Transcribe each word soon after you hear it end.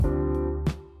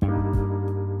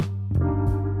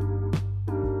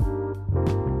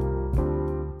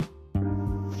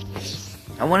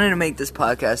I wanted to make this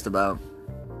podcast about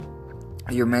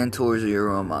your mentors or your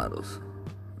role models.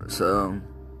 So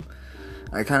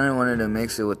I kind of wanted to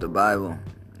mix it with the Bible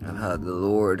of how the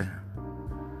Lord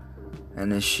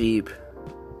and His sheep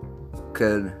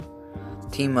could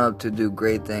team up to do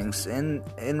great things. And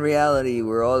in reality,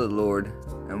 we're all the Lord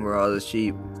and we're all the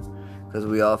sheep, because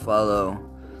we all follow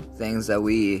things that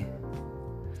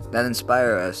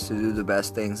inspire us to do the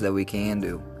best things that we can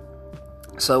do.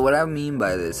 So what I mean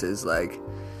by this is, like,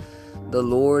 the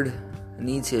Lord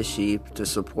needs His sheep to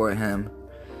support Him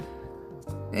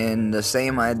in the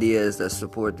same ideas that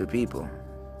support the people.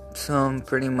 So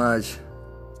pretty much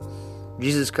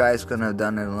Jesus Christ couldn't have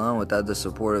done it alone without the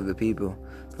support of the people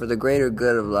for the greater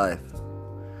good of life.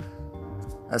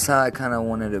 That's how I kind of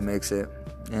wanted to mix it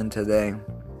in today.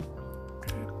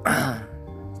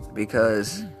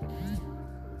 Because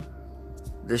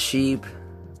the sheep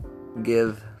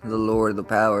give the Lord the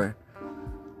power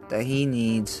that He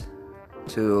needs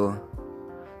to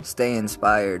stay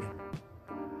inspired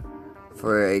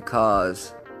for a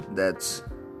cause that's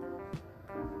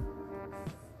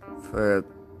for a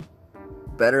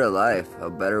better life,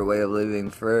 a better way of living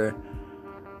for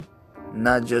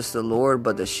not just the Lord,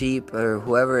 but the sheep or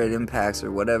whoever it impacts,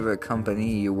 or whatever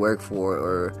company you work for,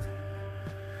 or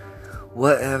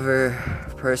whatever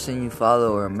person you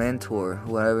follow, or mentor,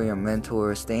 whatever your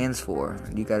mentor stands for.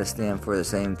 You gotta stand for the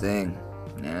same thing.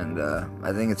 And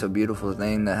I think it's a beautiful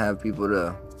thing to have people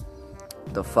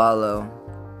to follow.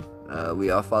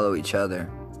 We all follow each other,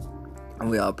 and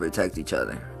we all protect each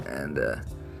other. And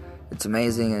it's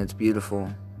amazing and it's beautiful.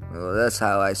 Well, that's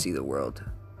how I see the world.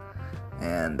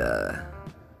 And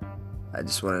I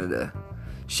just wanted to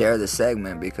share this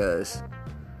segment because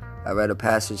I read a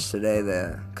passage today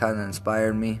that kind of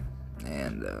inspired me,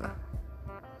 and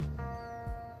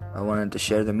I wanted to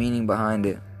share the meaning behind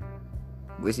it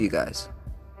with you guys.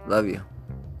 Love you.